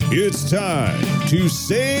It's time to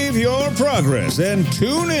save your progress and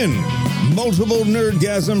tune in. Multiple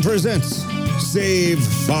Nerdgasm presents Save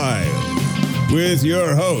File with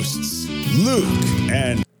your hosts, Luke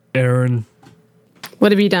and Aaron.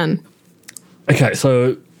 What have you done? Okay,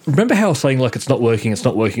 so remember how I was saying, like, it's not working.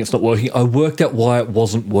 I worked out why it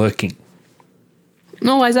wasn't working.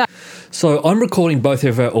 No, why is that? So I'm recording both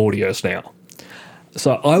of our audios now.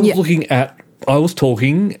 So I was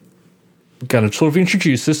talking, going to sort of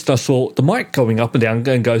introduce this, and I saw the mic going up and down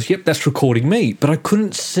and goes, yep, that's recording me. But I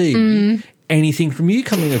couldn't see anything from you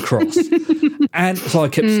coming across. And so I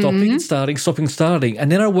kept stopping and starting.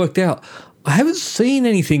 And then I worked out, I haven't seen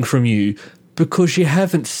anything from you because you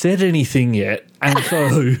haven't said anything yet. And so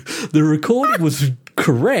the recording was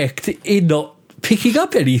correct in not picking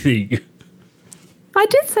up anything. I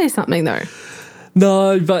did say something, though.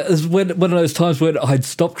 No, but it was one of those times when I'd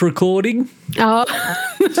stopped recording. Oh.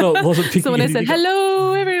 So it wasn't picking So when I said,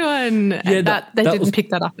 hello, everyone, they didn't pick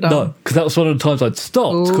that up at all. No, because that was one of the times I'd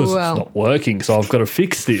stopped because it's not working, so I've got to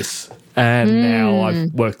fix this. And now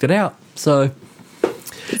I've worked it out. So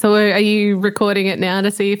are you recording it now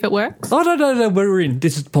to see if it works? Oh, no, we're in.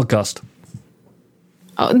 This is the podcast.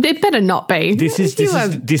 Oh, it better not be. This is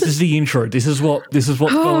the intro. This is what's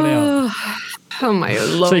going out. Oh, my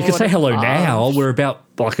Lord. So you can say hello now. We're about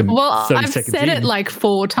like 30 I've seconds said in. it like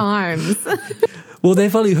 4 times. Well,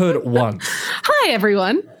 they've only heard it once. Hi,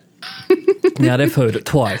 everyone. Now they've heard it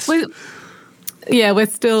twice. We're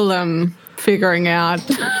still figuring out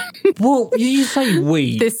Well, you say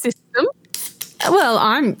we. this system. Well,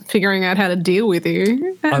 I'm figuring out how to deal with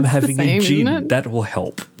you. I'm having a gin. That will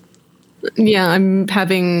help. Yeah, I'm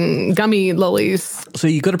having gummy lollies. So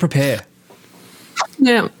you got to prepare.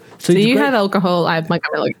 Yeah. So you great- have alcohol, I have my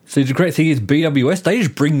gummy lollies. So the great thing is BWS, they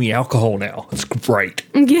just bring me alcohol now. It's great.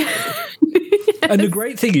 Yeah. And the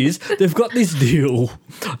great thing is they've got this deal.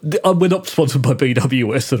 We're not sponsored by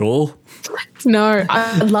BWS at all. No,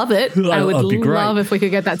 I love it. I would That'd be great. love if we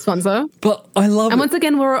could get that sponsor. But I love And it. once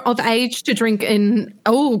again, we're of age to drink in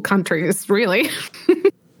all countries, really.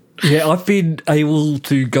 Yeah, I've been able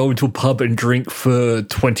to go into a pub and drink for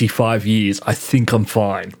 25 years. I think I'm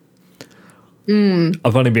fine.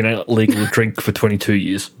 I've only been legal to drink for 22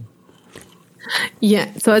 years. Yeah.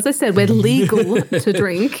 So as I said, we're legal to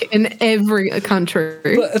drink in every country.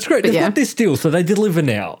 But it's great. They've got this deal, so they deliver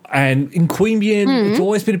now. And in Queanbeyan, it's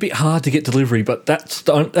always been a bit hard to get delivery, but that's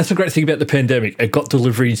the great thing about the pandemic. It got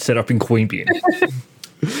delivery set up in Queanbeyan.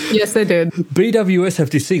 Yes, they did. BWS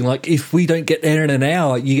have this thing, like, if we don't get there in an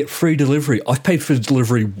hour, you get free delivery. I've paid for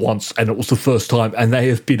delivery once, and it was the first time, and they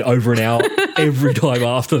have been over an hour every time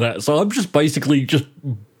after that. So I'm just basically just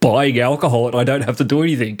buying alcohol, and I don't have to do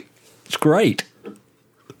anything. It's great.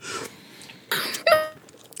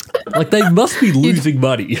 Like, they must be losing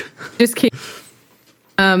money. Just keep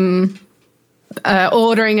ordering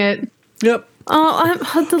it. Yep.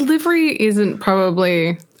 Delivery isn't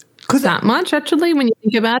probably that much, actually, when you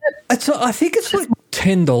think about it. I think it's like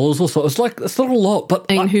 $10 or so. It's not a lot, but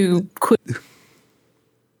Who could...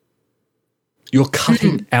 you're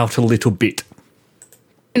cutting out a little bit.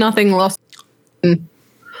 Nothing lost.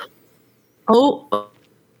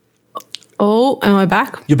 Oh, am I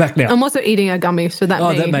back? You're back now. I'm also eating a gummy, so that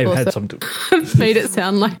may have had something. made it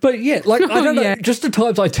sound like... But yeah, like, I don't know, Yeah. just the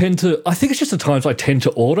times I tend to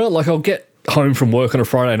order. Like, I'll get home from work on a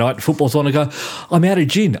Friday night, football's on, and go, I'm out of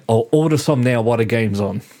gin. I'll order some now while the game's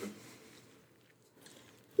on.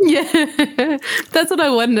 Yeah, that's what I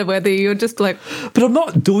wonder, whether you're just like... But I'm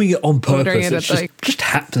not doing it on Ordering purpose. it It just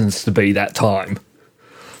happens to be that time.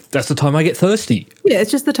 That's the time I get thirsty. Yeah, it's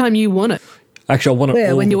just the time you want it. Actually, I want it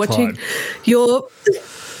all when the you're time. watching your...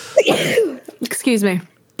 Excuse me.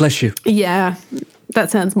 Bless you. Yeah, that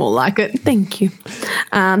sounds more like it. Thank you.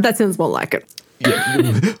 That sounds more like it.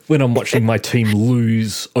 Yeah, when I'm watching my team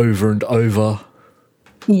lose over and over.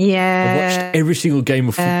 I Yeah. watched every single game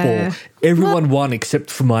of football. Everyone won except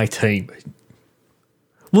for my team.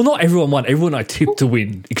 Well, not everyone won. Everyone I tipped to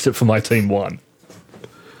win except for my team won.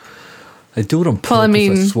 They do it on purpose,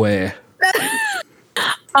 I swear.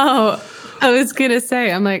 Oh, I was going to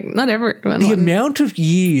say, I'm like, not everyone The won. amount of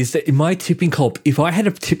years that in my tipping comp, if I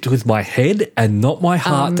had tipped with my head and not my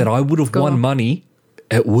heart, that I would have won money,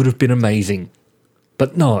 it would have been amazing.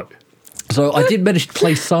 But no. So I did manage to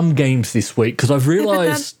play some games this week because I've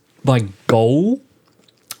realised my goal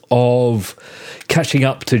of catching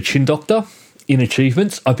up to Chin Doctor in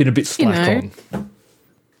achievements, I've been a bit slack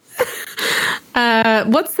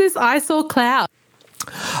on. What's this I Saw Cloud?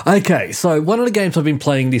 Okay, so one of the games I've been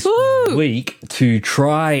playing this week to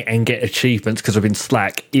try and get achievements because I've been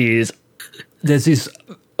slack is there's this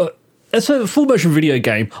as a full motion video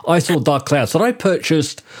game, I saw Dark Clouds that I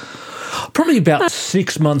purchased probably about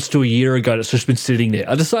 6 months to a year ago. It's just been sitting there.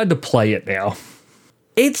 I decided to play it now.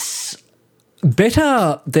 It's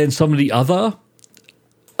better than some of the other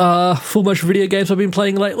full motion video games I've been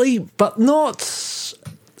playing lately, but not.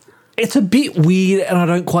 It's a bit weird, and I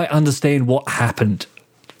don't quite understand what happened.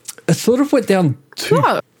 It sort of went down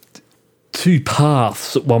two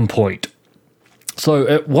paths at one point. So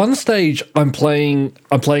at one stage, I'm playing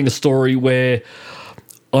a story where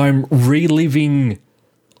I'm reliving.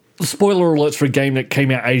 Spoiler alerts for a game that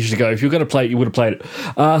came out ages ago. If you're going to play it, you would have played it.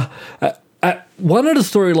 One of the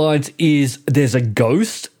storylines is there's a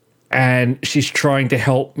ghost, and she's trying to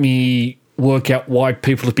help me work out why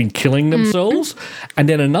people have been killing themselves. And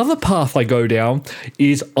then another path I go down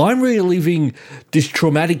is I'm reliving this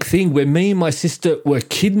traumatic thing where me and my sister were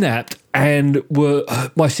kidnapped, and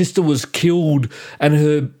my sister was killed and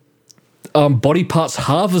her body parts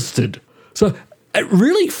harvested. So it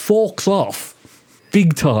really forks off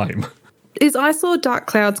big time. Is I Saw Dark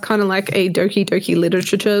Clouds kind of like a Doki Doki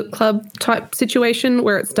Literature Club type situation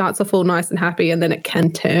where it starts off all nice and happy and then it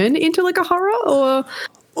can turn into like a horror? Or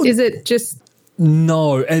is it just...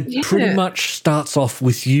 No, it pretty much starts off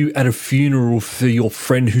with you at a funeral for your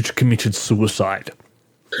friend who's committed suicide.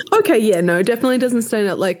 Okay, yeah, no, definitely doesn't stand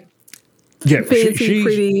out like fancy,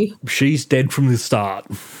 pretty. She's dead from the start.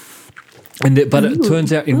 But it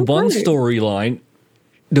turns out in one storyline,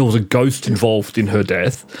 there was a ghost involved in her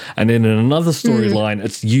death, and then in another storyline,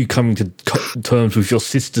 it's you coming to terms with your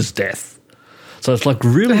sister's death. So it's like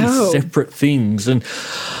really separate things, and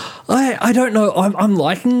I don't know. I'm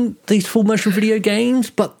liking these full motion video games,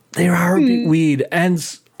 but they are a bit weird, and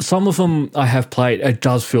some of them I have played. It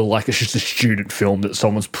does feel like it's just a student film that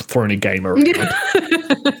someone's thrown a game around.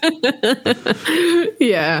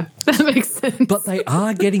 Yeah, that makes sense. But they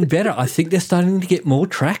are getting better. I think they're starting to get more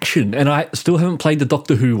traction, and I still haven't played the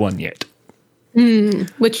Doctor Who one yet.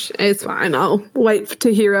 Which is fine. I'll wait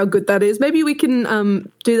to hear how good that is. Maybe we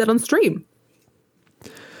can do that on stream.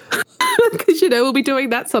 Because, we'll be doing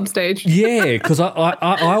that some stage. Yeah, because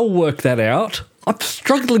I'll work that out. I'm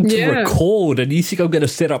struggling to record, and you think I'm going to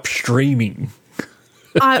set up streaming.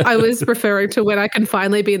 I was referring to when I can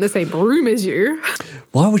finally be in the same room as you.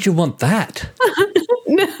 Why would you want that?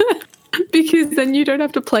 Because then you don't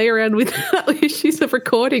have to play around with issues of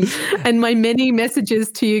recording and my many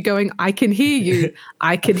messages to you going, I can hear you.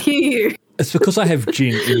 I can hear you. It's because I have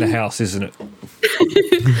gin in the house, isn't it?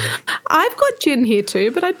 I've got gin here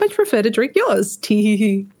too, but I'd much prefer to drink yours.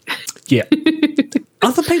 Yeah.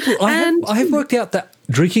 Other people, I have worked out that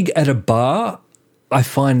drinking at a bar, I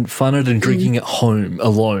find funner than drinking at home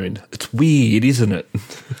alone. It's weird, isn't it?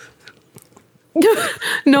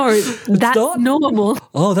 No, that's normal.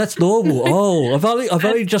 Oh, that's normal. Oh, I've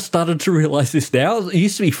only just started to realise this now. It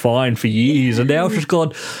used to be fine for years, and now I've just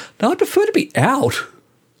gone, no, I prefer to be out.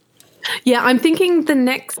 Yeah, I'm thinking the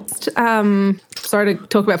next, sorry to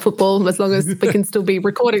talk about football as long as we can still be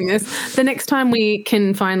recording this, the next time we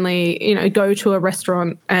can finally, go to a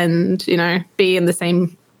restaurant and, be in the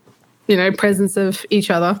same, presence of each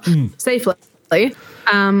other safely,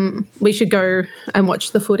 we should go and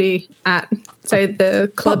watch the footy at, say,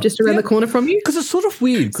 the club just around the corner from you. Because it's sort of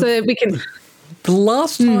weird. So we can... The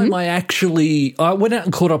last time I went out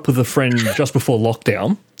and caught up with a friend just before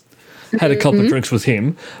lockdown, had a couple of drinks with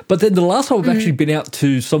him, but then the last time I've actually been out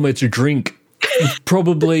to somewhere to drink was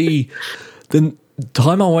probably the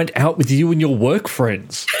time I went out with you and your work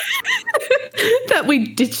friends. That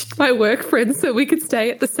we ditched my work friends so we could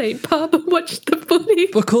stay at the same pub and watch the footy.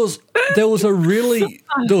 Because there was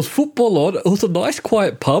football on, it was a nice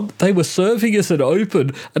quiet pub, they were serving us an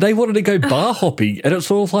open, and they wanted to go bar hopping, and it's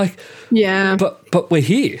sort of like, yeah, but we're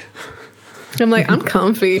here. I'm like, I'm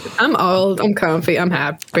comfy, I'm old, I'm comfy, I'm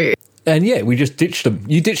happy. And yeah, we just ditched them.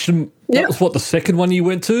 You ditched them. That was what, the second one you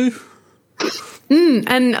went to?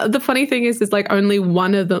 And the funny thing is like only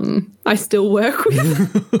one of them I still work with.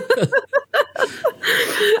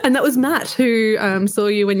 And that was Matt, who saw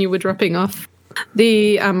you when you were dropping off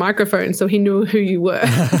the microphone, so he knew who you were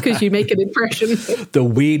because you make an impression. The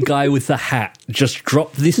weird guy with the hat just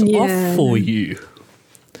dropped this off for you.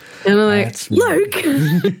 And I'm like, Luke,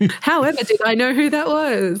 however did I know who that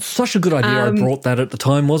was? Such a good idea. I brought that at the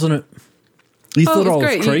time, wasn't it? You thought I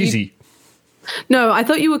was crazy. No, I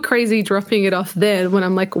thought you were crazy dropping it off then when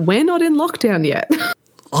I'm like, we're not in lockdown yet.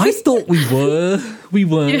 I thought we were. We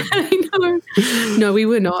weren't. Yeah, I know. No, we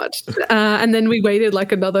were not. And then we waited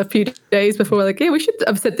like another few days before we're like, yeah, we should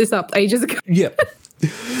have set this up ages ago. Yep.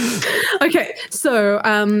 Okay, so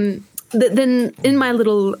then in my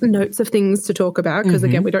little notes of things to talk about, because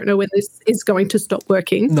again, we don't know when this is going to stop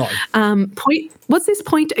working. No. What's this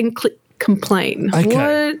point and click complain.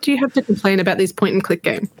 Okay. What do you have to complain about this point and click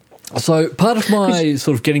game? So part of my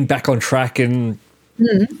sort of getting back on track and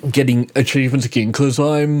getting achievements again, because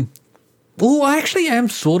I actually am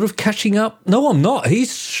sort of catching up. No, I'm not.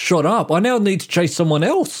 He's shot up. I now need to chase someone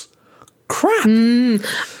else. Crap.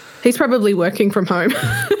 He's probably working from home.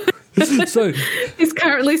 So He's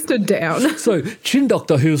currently stood down. So Chin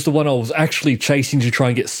Doctor, who's the one I was actually chasing to try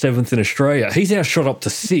and get 7th in Australia, he's now shot up to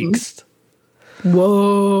 6th.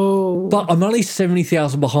 Whoa. But I'm only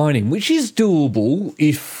 70,000 behind him, which is doable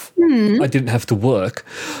if I didn't have to work.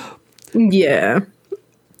 Yeah.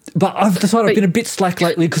 But I've decided I've been a bit slack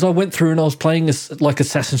lately because I went through and I was playing like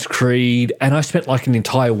Assassin's Creed, and I spent like an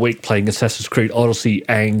entire week playing Assassin's Creed Odyssey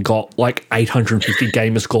and got like 850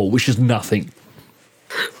 gamer score, which is nothing.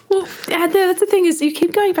 Well, yeah, that's the thing is you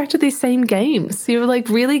keep going back to these same games. You're like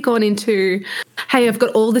really gone into, hey, I've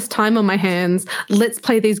got all this time on my hands. Let's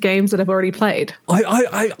play these games that I've already played.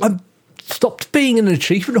 I've stopped being an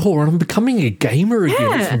achievement whore and I'm becoming a gamer again.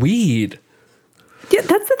 Yeah. It's weird. Yeah,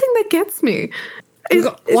 that's the thing that gets me.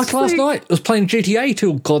 Like last night, I was playing GTA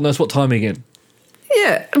till God knows what time again.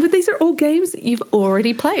 Yeah, but these are all games that you've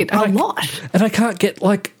already played a lot. And I can't get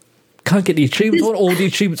the achievements on. All the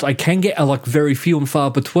achievements I can get are like very few and far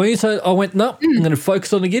between. So I went, no, I'm going to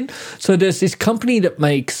focus on it again. So there's this company that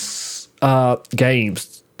makes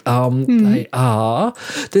games. They're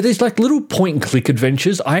these like little point and click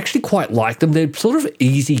adventures. I actually quite like them. They're sort of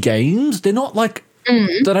easy games. They're not like,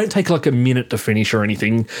 they don't take like a minute to finish or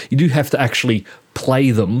anything. You do have to actually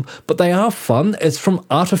play them, but they are fun. It's from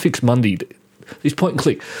Artifix Mundi, this point and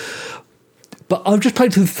click. But I've just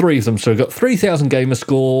played through 3 of them, so I got 3,000 gamer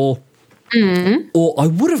score. Or I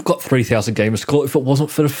would have got 3,000 gamer score if it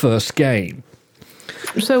wasn't for the first game.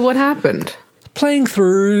 So what happened? Playing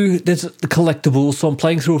through, there's the collectibles, so I'm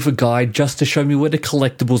playing through with a guide just to show me where the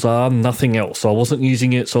collectibles are, nothing else. So I wasn't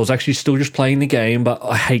using it, so I was actually still just playing the game, but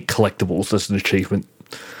I hate collectibles as an achievement.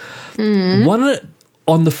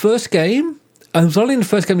 On the first game, it was only in the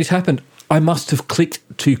first game this happened, I must have clicked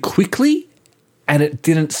too quickly and it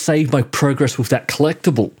didn't save my progress with that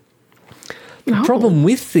collectible. The problem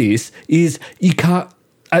with this is you can't,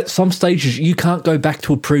 at some stages, you can't go back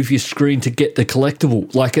to a previous screen to get the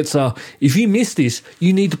collectible. Like it's if you miss this,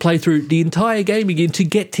 you need to play through the entire game again to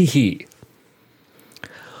get to here.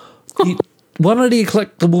 One of the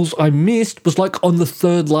collectibles I missed was like on the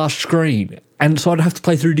 3rd last screen. And so I'd have to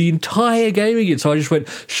play through the entire game again. So I just went,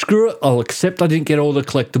 screw it, I'll accept I didn't get all the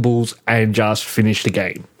collectibles and just finish the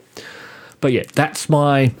game. But yeah, that's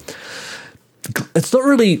my... It's not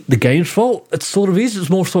really the game's fault. It sort of is.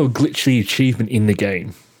 It's more so a glitchy achievement in the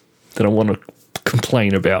game that I want to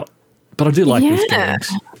complain about. But I do like these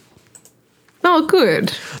games. Oh,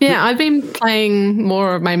 good. Yeah, I've been playing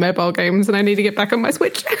more of my mobile games and I need to get back on my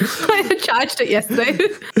Switch. I charged it yesterday.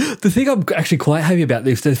 The thing I'm actually quite happy about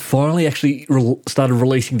is they've finally actually started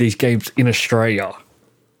releasing these games in Australia.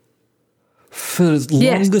 For the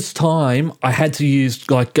longest time, I had to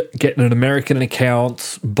use like getting an American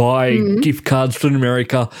account, buy gift cards from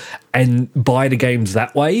America, and buy the games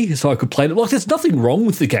that way so I could play them. Like, there's nothing wrong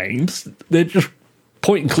with the games. They're just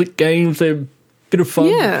point and click games. They're a bit of fun.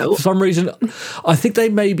 Yeah. For some reason, I think they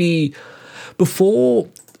maybe before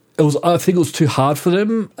I think it was too hard for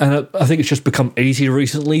them, and I think it's just become easier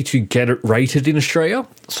recently to get it rated in Australia.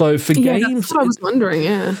 So for games, that's what I was wondering.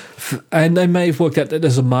 Yeah, and they may have worked out that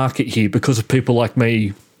there's a market here because of people like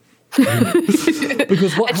me.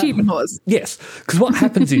 Because what achievement whores. Yes, because what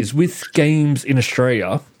happens is with games in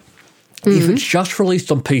Australia, if it's just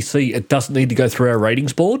released on PC, it doesn't need to go through our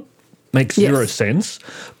ratings board. Makes zero sense.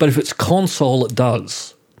 But if it's console, it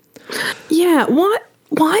does. Yeah,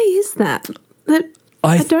 why is that?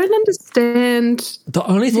 I don't understand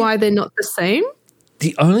why they're not the same.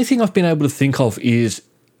 The only thing I've been able to think of is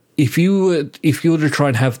if you were to try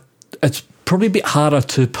and have, it's probably a bit harder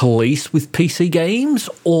to police with PC games,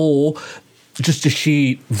 or just the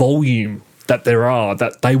sheer volume that there are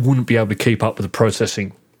that they wouldn't be able to keep up with the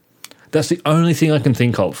processing. That's the only thing I can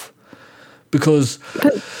think of, because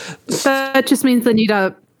that just means they need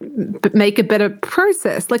to make a better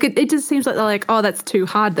process. Like it just seems like they're like, oh, that's too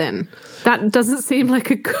hard. Then that doesn't seem like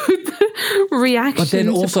a good reaction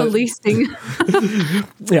to policing.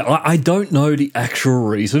 Yeah, I don't know the actual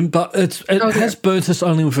reason, but it has burnt us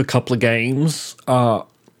only with a couple of games. But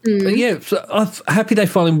yeah, so I'm happy they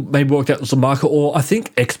finally maybe worked out as a market. Or I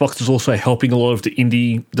think Xbox is also helping a lot of the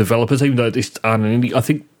indie developers, even though this aren't an indie. I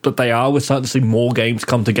think that they are. We're starting to see more games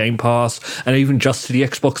come to Game Pass and even just to the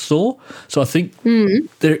Xbox store. So I think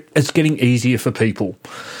it's getting easier for people.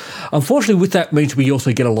 Unfortunately, with that means we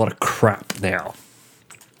also get a lot of crap now.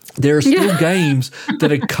 There are still games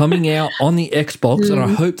that are coming out on the Xbox, and I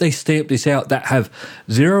hope they stamp this out, that have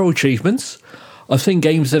 0 achievements. I've seen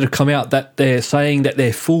games that have come out that they're saying that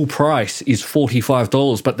their full price is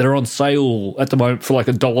 $45, but they're on sale at the moment for like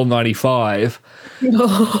 $1.95.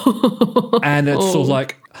 And it's sort of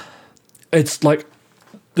like, it's like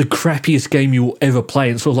the crappiest game you will ever play.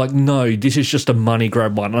 And it's sort of like, no, this is just a money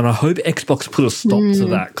grab one. And I hope Xbox put a stop to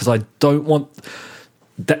that, because I don't want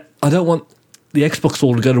that. I don't want the Xbox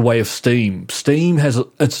all to go the way of Steam. Steam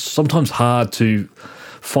it's sometimes hard to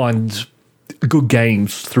find good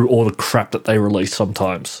games through all the crap that they release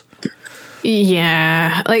sometimes.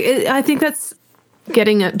 Yeah. Like, I think that's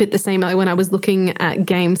getting a bit the same like when I was looking at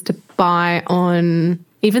games to buy on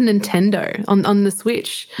even Nintendo on the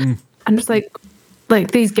Switch. I'm just like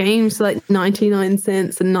these games are like 99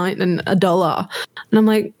 cents and $1. And I'm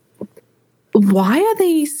like, why are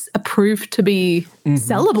these approved to be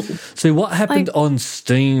sellable? So what happened on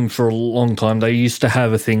Steam for a long time, they used to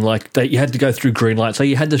have a thing like that you had to go through green light. So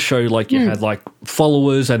you had to show like you had like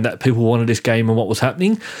followers and that people wanted this game and what was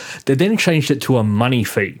happening. They then changed it to a money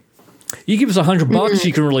fee. You give us $100,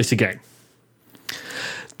 you can release a game.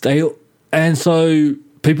 And so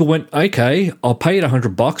people went, okay, I'll pay it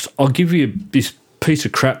 $100. I'll give you this piece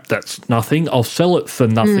of crap that's nothing. I'll sell it for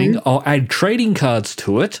nothing. I'll add trading cards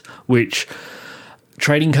to it, which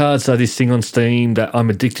trading cards are this thing on Steam that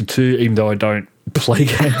I'm addicted to, even though I don't play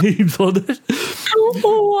games on it.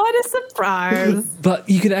 What a surprise. But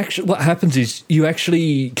you can actually, what happens is you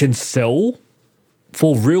actually can sell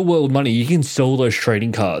for real world money. You can sell those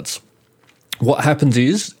trading cards. What happens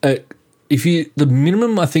is the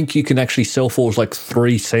minimum I think you can actually sell for is like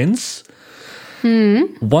 3 cents.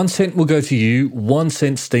 1 cent will go to you, 1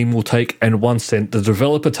 cent Steam will take, and 1 cent the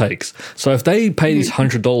developer takes. So if they pay this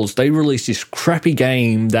 $100, they release this crappy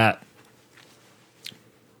game that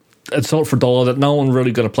it's sold for $1 that no one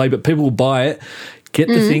really going to play, but people will buy it, get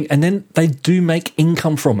the thing, and then they do make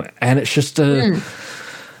income from it. And it's just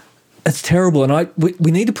it's terrible. And we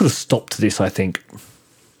need to put a stop to this, I think.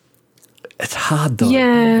 It's hard though.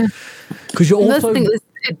 Yeah. Because you're also...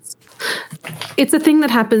 It's a thing that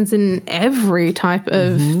happens in every type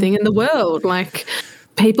of thing in the world. Like,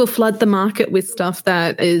 people flood the market with stuff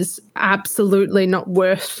that is absolutely not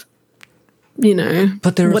worth,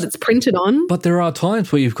 what it's printed on. But there are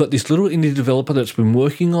times where you've got this little indie developer that's been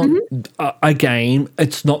working on a game.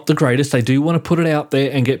 It's not the greatest. They do want to put it out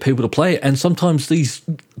there and get people to play it. And sometimes these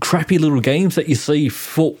crappy little games that you see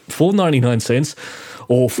for 99 cents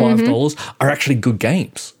or $5 are actually good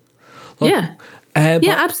games. Yeah,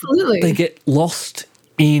 absolutely. They get lost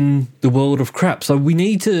in the world of crap. So we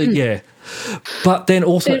need to, But then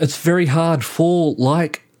also it's very hard for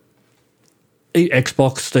like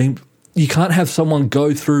Xbox, Steam. You can't have someone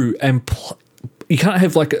go through and you can't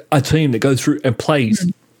have like a team that goes through and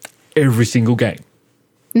plays every single game.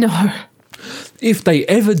 No. If they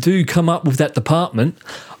ever do come up with that department,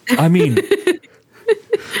 I mean...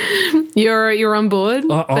 You're on board?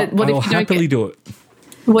 I'll happily do it.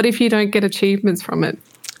 What if you don't get achievements from it?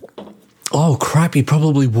 Oh, crap, you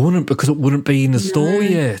probably wouldn't because it wouldn't be in the store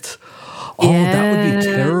yet. Oh, that would be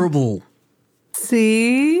terrible.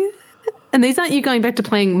 See? And these aren't you going back to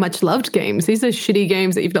playing much-loved games. These are shitty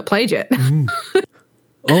games that you've not played yet.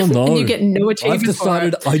 Oh, no. And you get no achievements. I've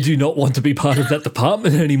decided I do not want to be part of that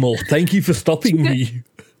department anymore. Thank you for stopping me.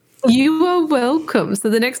 You are welcome. So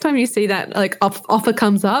the next time you see that like offer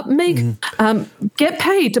comes up, get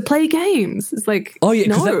paid to play games. It's like, oh yeah,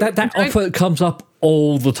 because that offer comes up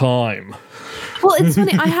all the time. Well, it's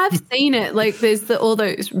funny. I have seen it. Like there's all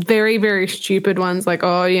those very, very stupid ones, like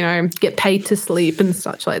get paid to sleep and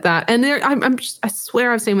such like that. And I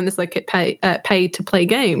swear I've seen when this like get paid to play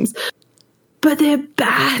games, but they're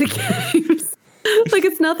bad games. Like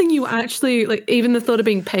it's nothing you actually like. Even the thought of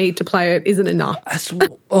being paid to play it isn't enough. I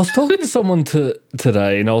was talking to someone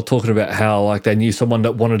today, and I was talking about how like they knew someone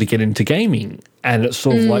that wanted to get into gaming, and it's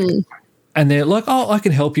sort of like, and they're like, "Oh, I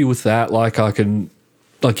can help you with that. Like I can,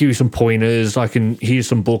 like give you some pointers. I can here's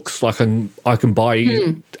some books. Like I can buy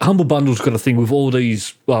you. Humble Bundle's got a thing with all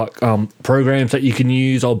these like programs that you can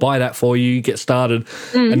use. I'll buy that for you. Get started."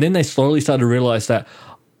 And then they slowly started to realize that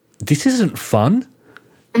this isn't fun.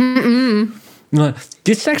 No,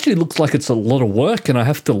 this actually looks like it's a lot of work and I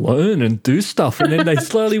have to learn and do stuff. And then they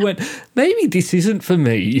slowly went, maybe this isn't for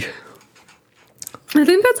me. I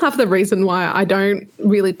think that's half the reason why I don't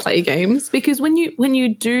really play games, because when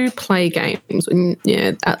you do play games,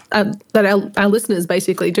 that our listeners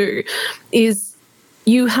basically do, is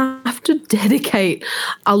you have to dedicate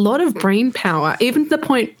a lot of brain power, even to the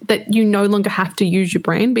point that you no longer have to use your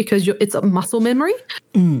brain because it's a muscle memory.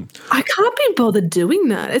 I can't be bothered doing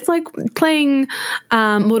that. It's like playing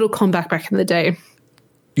Mortal Kombat back in the day.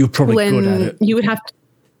 You're probably good at it. You would have to.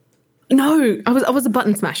 No, I was a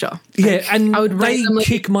button smasher. Yeah, and I would they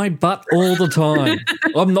kick my butt all the time.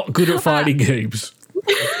 I'm not good at fighting games.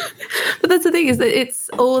 But that's the thing, is that it's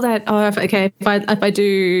all that. Oh, if I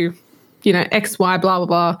do, X, Y, blah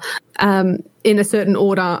blah blah, in a certain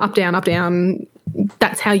order, up down.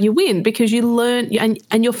 That's how you win, because you learn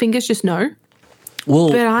and your fingers just know. Well,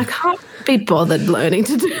 but I can't be bothered learning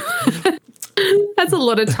to do that. That's a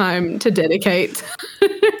lot of time to dedicate.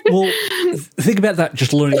 Well, think about that,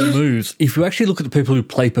 just learning the moves. If you actually look at the people who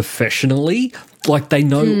play professionally, like they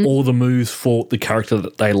know all the moves for the character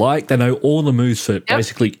that they like. They know all the moves for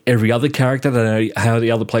basically every other character. They know how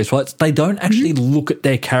the other plays fights. They don't actually look at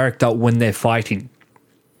their character when they're fighting.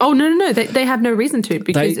 Oh, no. They have no reason to.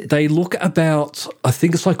 Because they look about, I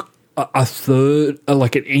think it's like a third,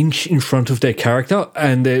 like an inch in front of their character,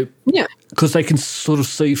 and they're because they can sort of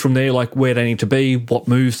see from there like where they need to be, what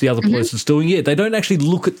moves the other person's doing. Yeah, they don't actually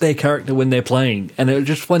look at their character when they're playing, and I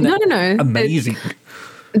just find that amazing.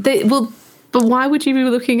 But why would you be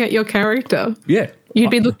looking at your character? Yeah. You'd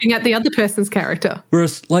be looking at the other person's character.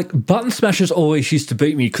 Whereas, like, button smashers always used to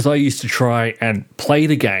beat me because I used to try and play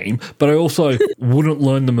the game, but I also wouldn't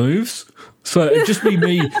learn the moves. So it'd just be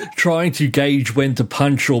me trying to gauge when to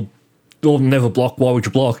punch or never block. Why would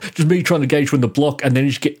you block? Just me trying to gauge when to block, and then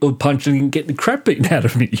just get a punch and get the crap beaten out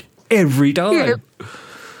of me every time. Yeah.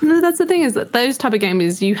 No, that's the thing, is that those type of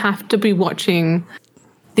games, you have to be watching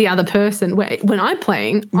the other person. When I'm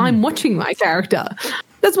playing, I'm watching my character.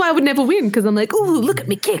 That's why I would never win, because I'm like, oh, look at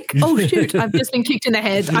me kick. Oh, shoot, I've just been kicked in the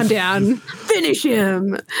head. I'm down. Finish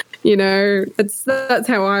him. That's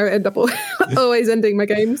how I end up always ending my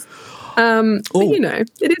games. But,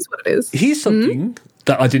 it is what it is. Here's something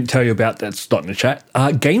that I didn't tell you about that's not in the chat.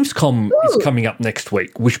 Gamescom is coming up next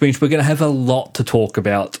week, which means we're going to have a lot to talk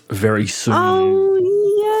about very soon. Oh,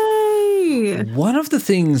 yay. One of the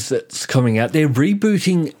things that's coming out, they're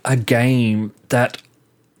rebooting a game that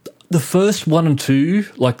the first 1 and 2,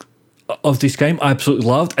 like, of this game I absolutely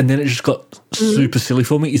loved, and then it just got super silly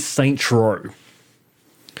for me, is Saints Row.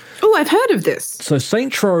 Oh, I've heard of this. So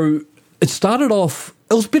Saints Row, it started off,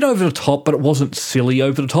 it was a bit over the top, but it wasn't silly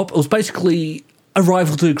over the top. It was basically a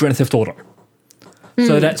rival to Grand Theft Auto.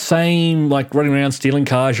 So that same, like, running around, stealing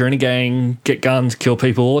cars, you're in a gang, get guns, kill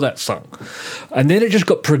people, all that stuff. And then it just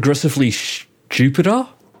got progressively stupider.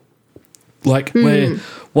 Like, where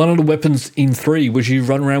one of the weapons in 3 was you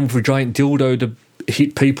run around with a giant dildo to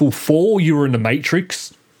hit people. 4, you were in the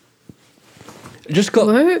Matrix. It just got...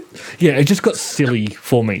 What? Yeah, it just got silly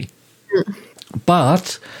for me.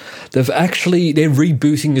 But they're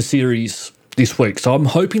rebooting the series this week. So I'm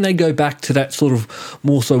hoping they go back to that sort of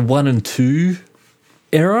more so 1 and 2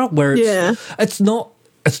 era, where it's not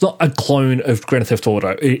a clone of Grand Theft Auto.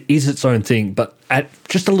 It is its own thing, but at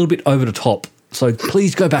just a little bit over the top. So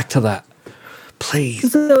please go back to that.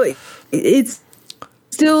 Please. So it's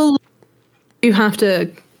still, you have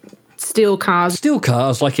to steal cars. Steal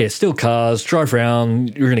cars, steal cars, drive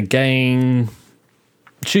around, you're in a gang,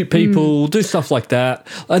 shoot people, do stuff like that.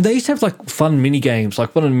 And they used to have, like, fun mini games.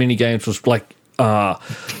 Like, one of the mini games was, like,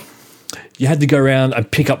 you had to go around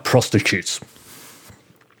and pick up prostitutes.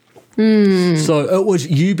 So it was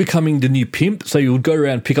you becoming the new pimp. So you would go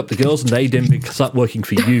around and pick up the girls, and they then start working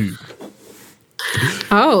for you.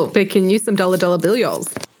 Oh, they can use some dollar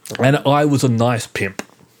bills. And I was a nice pimp.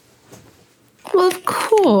 Well, of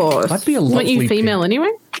course. I'd be a lovely Weren't you female pimp. anyway?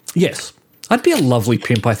 Yes. I'd be a lovely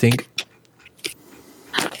pimp, I think.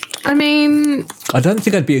 I mean, I don't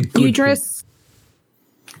think I'd be a good you dress.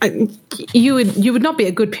 You would not be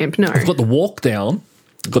a good pimp. No, I've got the walk down.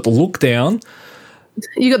 I've got the look down.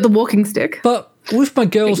 You got the walking stick. But with my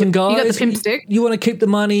girls and guys, you got the pimp stick. You want to keep the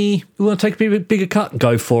money, you want to take a bigger cut,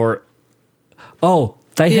 go for it. Oh,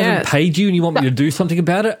 they haven't paid you and you want me to do something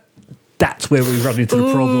about it? That's where we run into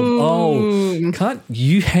the problem. Oh, can't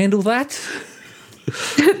you handle that?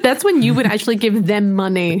 That's when you would actually give them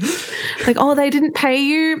money. Like, oh, they didn't pay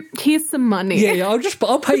you? Here's some money. Yeah,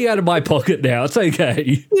 I'll pay you out of my pocket now. It's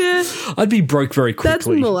okay. Yeah. I'd be broke very quickly. That's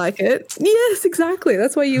more like it. Yes, exactly.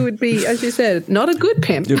 That's why you would be, as you said, not a good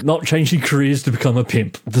pimp. You're not changing careers to become a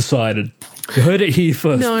pimp. Decided. You heard it here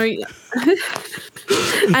first. No.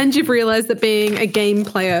 And you've realised that being a game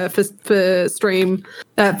player for Steam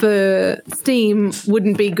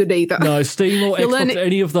wouldn't be good either. No, Steam or Xbox,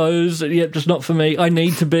 any of those, yeah, just not for me. I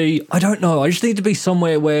need to be, I don't know, I just need to be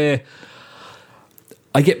somewhere where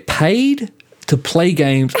I get paid to play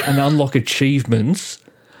games and unlock achievements,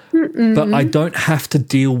 but I don't have to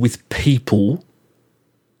deal with people.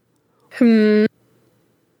 And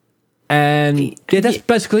that's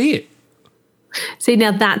basically it. See,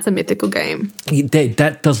 now that's a mythical game.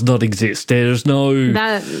 That does not exist. There's no...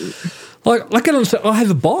 That Like I can understand, I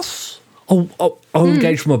have a boss. I'll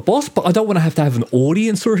engage with my boss, but I don't want to have an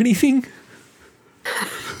audience or anything.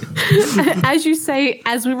 as you say,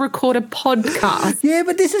 as we record a podcast. Yeah,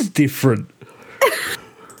 but this is different.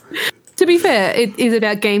 To be fair, it is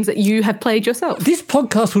about games that you have played yourself. This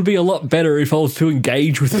podcast would be a lot better if I was to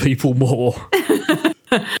engage with people more.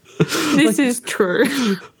 This is true.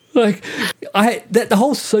 Like, the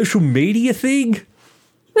whole social media thing.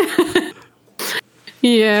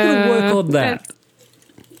 Yeah. Work on that.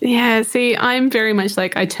 Yeah, see, I'm very much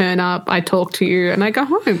like I turn up, I talk to you, and I go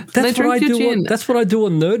home. That's what I do. That's what I do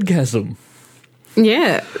on Nerdgasm.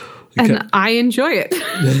 Yeah, Okay. and I enjoy it.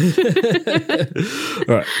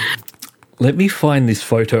 All right. Let me find this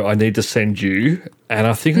photo I need to send you, and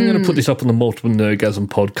I think I'm going to put this up on the Multiple Nerdgasm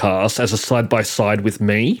podcast as a side-by-side with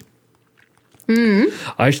me.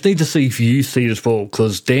 I just need to see if you see it as well,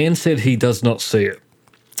 because Dan said he does not see it.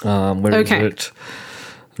 Where is it?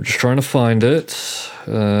 I'm just trying to find it.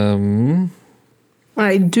 I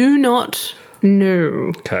do not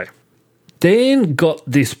know. Okay. Dan got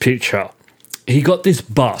this picture. He got this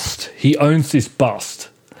bust. He owns this bust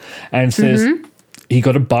and says he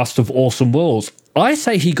got a bust of Awesome Worlds. I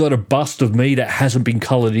say he got a bust of me that hasn't been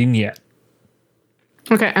coloured in yet.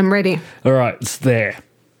 Okay, I'm ready. All right, it's there.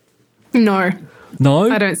 No,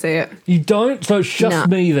 No? I don't see it. You don't? So it's just No.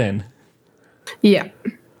 me then. Yeah.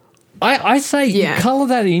 I say you colour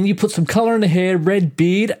that in, you put some colour in the hair, red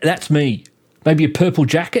beard, that's me. Maybe a purple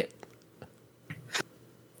jacket.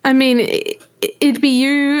 I mean, it'd be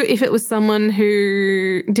you if it was someone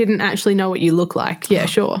who didn't actually know what you look like. Yeah,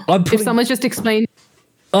 sure. If someone's just explained.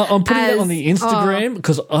 I'm putting it on the Instagram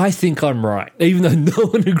because I think I'm right, even though no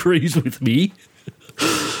one agrees with me.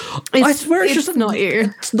 I swear it's just not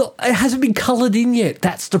you. It's not. It hasn't been coloured in yet.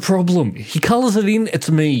 That's the problem. He colours it in. It's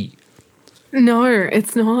me. No,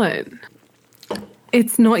 it's not.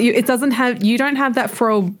 It's not you. It doesn't have. You don't have that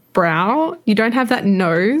furrowed brow. You don't have that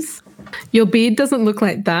nose. Your beard doesn't look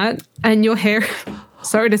like that, and your hair.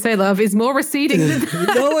 Sorry to say, love, is more receding than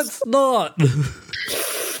that. No, it's not.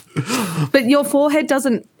 But your forehead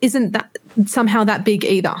isn't that somehow that big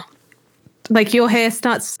either. Like your hair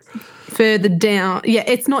starts further down. Yeah,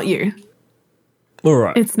 it's not you. All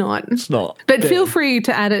right. It's not. It's not. But feel free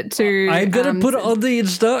to add it to. I'm going to put it on the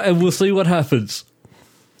Insta and we'll see what happens.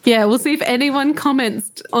 Yeah, we'll see if anyone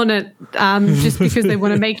comments on it just because they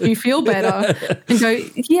want to make you feel better and go,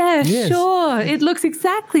 yeah, Yes. sure, it looks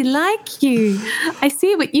exactly like you. I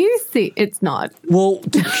see what you see. It's not. Well,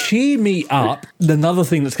 to cheer me up, another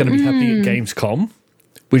thing that's going to be happening at Gamescom,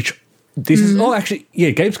 which this is,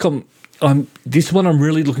 Gamescom, this one I'm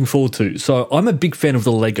really looking forward to. So I'm a big fan of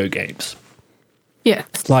the Lego games.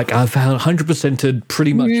 Yes. Like I've 100%ed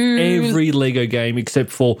pretty much every Lego game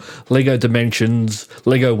except for Lego Dimensions,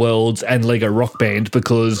 Lego Worlds, and Lego Rock Band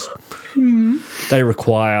because they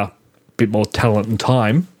require a bit more talent and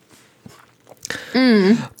time.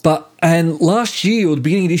 And last year, or the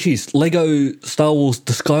beginning of this year, Lego Star Wars: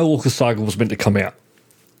 The Skywalker Saga was meant to come out.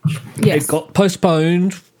 Yes. It got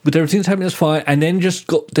postponed with everything that's happening. That's fine, and then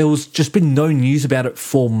there was just been no news about it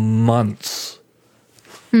for months.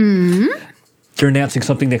 They're announcing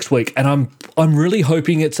something next week, and I'm really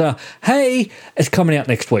hoping it's it's coming out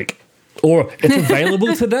next week, or it's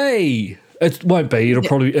available today. It won't be.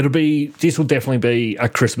 It'll be. This will definitely be a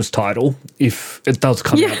Christmas title if it does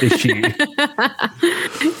come out this year.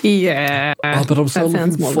 Yeah. But I'm so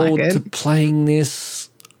looking forward to playing this.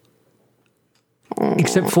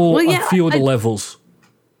 Except for a few of the levels.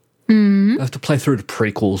 I have to play through the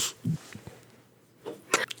prequels.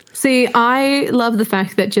 See, I love the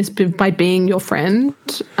fact that just by being your friend,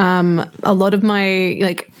 a lot of my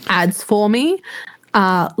ads for me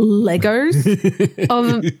are Legos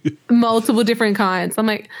of multiple different kinds. I'm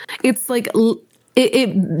like, it's like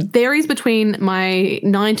it varies between my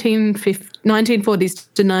 1940s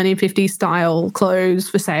to 1950s style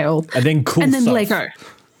clothes for sale, and then stuff. Lego,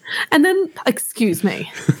 and then excuse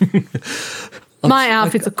me, my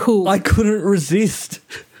outfits are cool. I couldn't resist.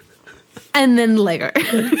 And then Lego. And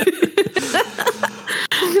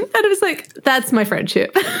I was like, that's my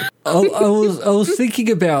friendship. I was thinking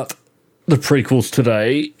about the prequels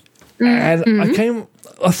today, and I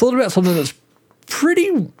thought about something that's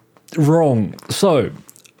pretty wrong. So,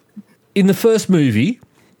 in the first movie,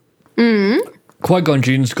 Qui-Gon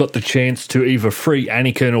Jinn's got the chance to either free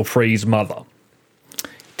Anakin or free his mother.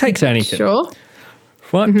 Takes Anakin. Sure.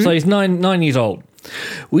 right? So he's nine years old.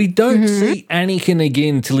 We don't see Anakin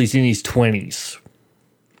again till he's in his 20s.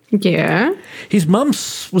 Yeah. His mum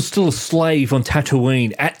was still a slave on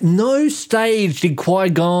Tatooine. At no stage did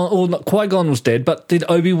Qui-Gon, or not Qui-Gon was dead, but did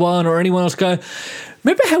Obi-Wan or anyone else go,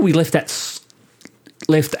 remember how we left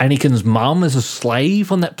Anakin's mum as a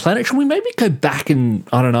slave on that planet? Should we maybe go back and,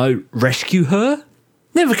 I don't know, rescue her?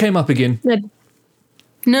 Never came up again.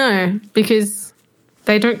 No, because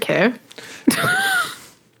they don't care.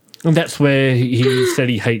 And that's where he said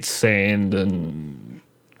he hates sand and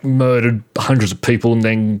murdered hundreds of people and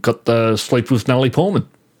then got the sleep with Natalie Portman.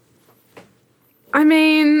 I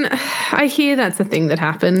mean, I hear that's a thing that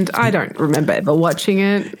happened. I don't remember ever watching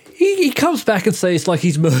it. He comes back and says like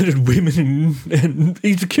he's murdered women and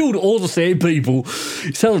he's killed all the sand people.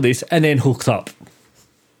 He's telling this and then hooks up.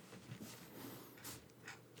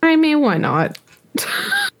 I mean, why not?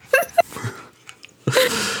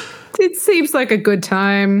 It seems like a good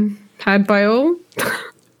time had by all.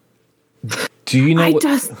 Do you know?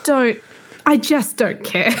 I just don't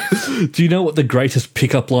care. Do you know what the greatest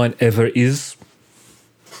pickup line ever is?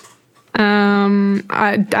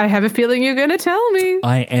 I have a feeling you're going to tell me.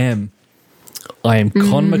 I am Con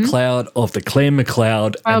McLeod of the Clan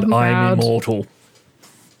McLeod, and I am immortal.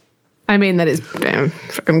 I mean, that is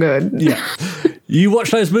fucking good. Yeah. You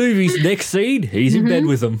watch those movies, next scene, he's in bed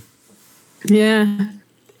with them. Yeah.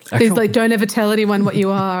 Actually, He's like, don't ever tell anyone what you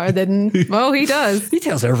are. And then, well, he does. He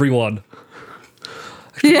tells everyone.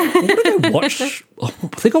 Yeah. I want to go watch. I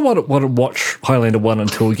think I want to watch Highlander 1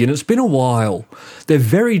 and 2 again. It's been a while. They're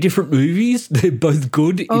very different movies. They're both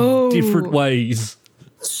good in different ways.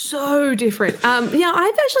 So different. Yeah,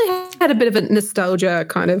 I've actually had a bit of a nostalgia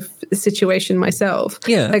kind of situation myself.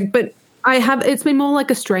 Yeah. But it's been more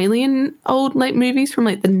like Australian old like movies from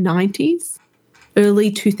like the 90s,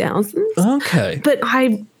 early 2000s. Okay. But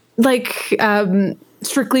I like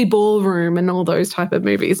Strictly Ballroom and all those type of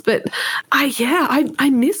movies. But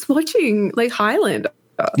I miss watching like Highlander.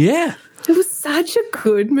 Yeah. It was such a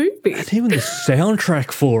good movie. And even the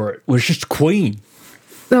soundtrack for it was just Queen.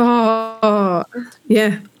 Oh,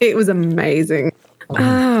 yeah. It was amazing.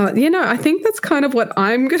 I think that's kind of what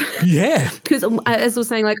I'm going to... Yeah. Because as I was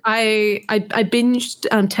saying, like I binged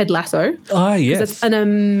Ted Lasso. Ah, yes. That's an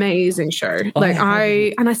amazing show.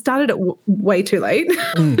 I started it way too late.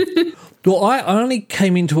 Well, I only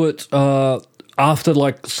came into it after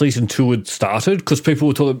like season 2 had started because people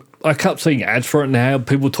were talking. I kept seeing ads for it now.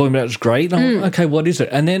 People were talking about it's great. And I'm like, okay, what is it?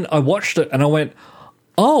 And then I watched it and I went,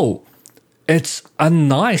 oh, it's a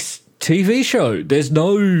nice TV show. There's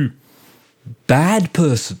no bad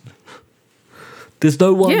person. There's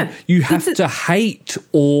no one you have to hate,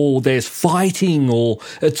 or there's fighting, or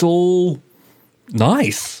it's all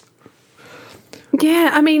nice.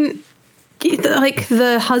 Yeah, I mean, like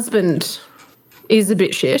the husband is a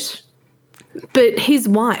bit shit, but his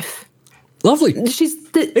wife, lovely.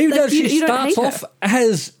 Even though she starts off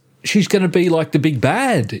as she's going to be like the big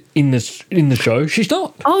bad in the show, she's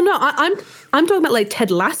not. Oh no, I'm talking about like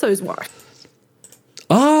Ted Lasso's wife.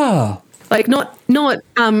 Ah. Like not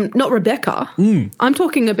Rebecca. I'm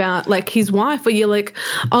talking about like his wife, where you're like,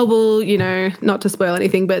 oh well, not to spoil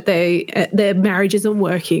anything, but their marriage isn't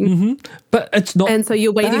working. Mm-hmm. But it's not, and so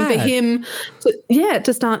you're waiting bad. for him,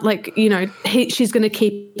 to start like she's going to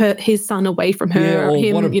keep his son away from her, or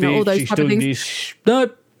him, all those type of things.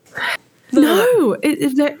 No,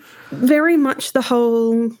 it's very much the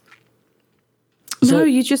whole. So, no,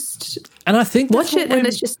 you just and I think watch it and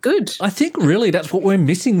it's just good. I think really that's what we're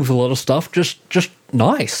missing with a lot of stuff. Just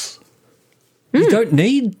nice. You don't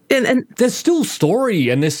need, and there's still story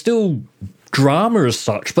and there's still drama as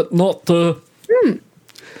such, but not the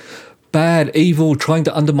bad, evil, trying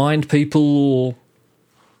to undermine people.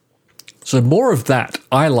 So more of that.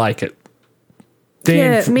 I like it.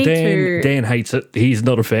 Me too. Dan hates it. He's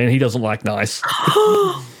not a fan. He doesn't like nice.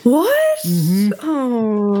 What? Mm-hmm.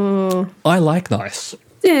 Oh, I like nice.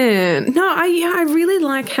 Yeah. No, I really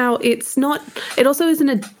like how it's not. It also isn't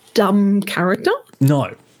a dumb character.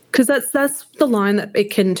 No, because that's the line that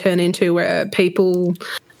it can turn into, where people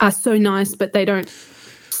are so nice, but they don't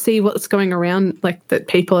see what's going around, like that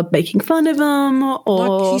people are making fun of them, or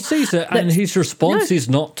like he sees it, and his response is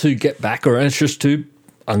not to get back, or it's just to,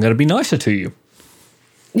 I'm going to be nicer to you.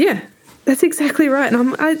 Yeah, that's exactly right.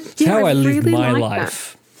 And it's how I live really my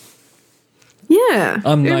life. That. Yeah,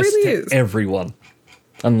 I'm nice really to everyone,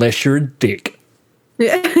 unless you're a dick.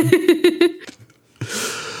 Yeah.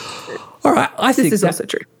 All right, I think this is that also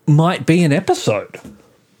true. Might be an episode.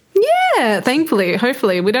 Yeah, thankfully,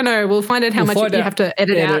 hopefully. We don't know. We'll find out how much you have to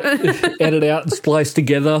edit out. Edit out and splice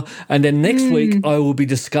together. And then next week I will be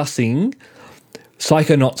discussing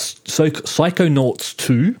Psychonauts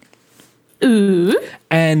 2, Ooh.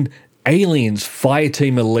 and Aliens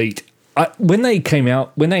Fireteam Elite. When they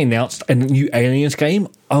announced a new Aliens game,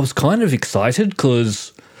 I was kind of excited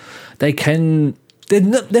because they've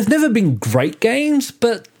never been great games,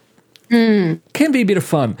 but can be a bit of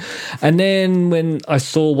fun. And then when I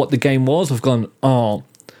saw what the game was, I've gone, oh.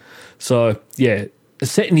 So, yeah,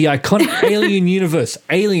 set in the iconic Alien universe,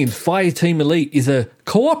 Aliens Fireteam Elite is a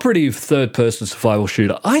cooperative third-person survival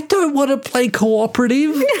shooter. I don't want to play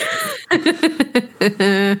cooperative.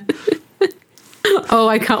 Oh,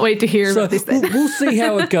 I can't wait to hear about this then. We'll see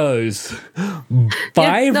how it goes.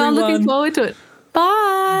 Bye, everyone. I'm looking forward to it.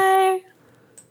 Bye.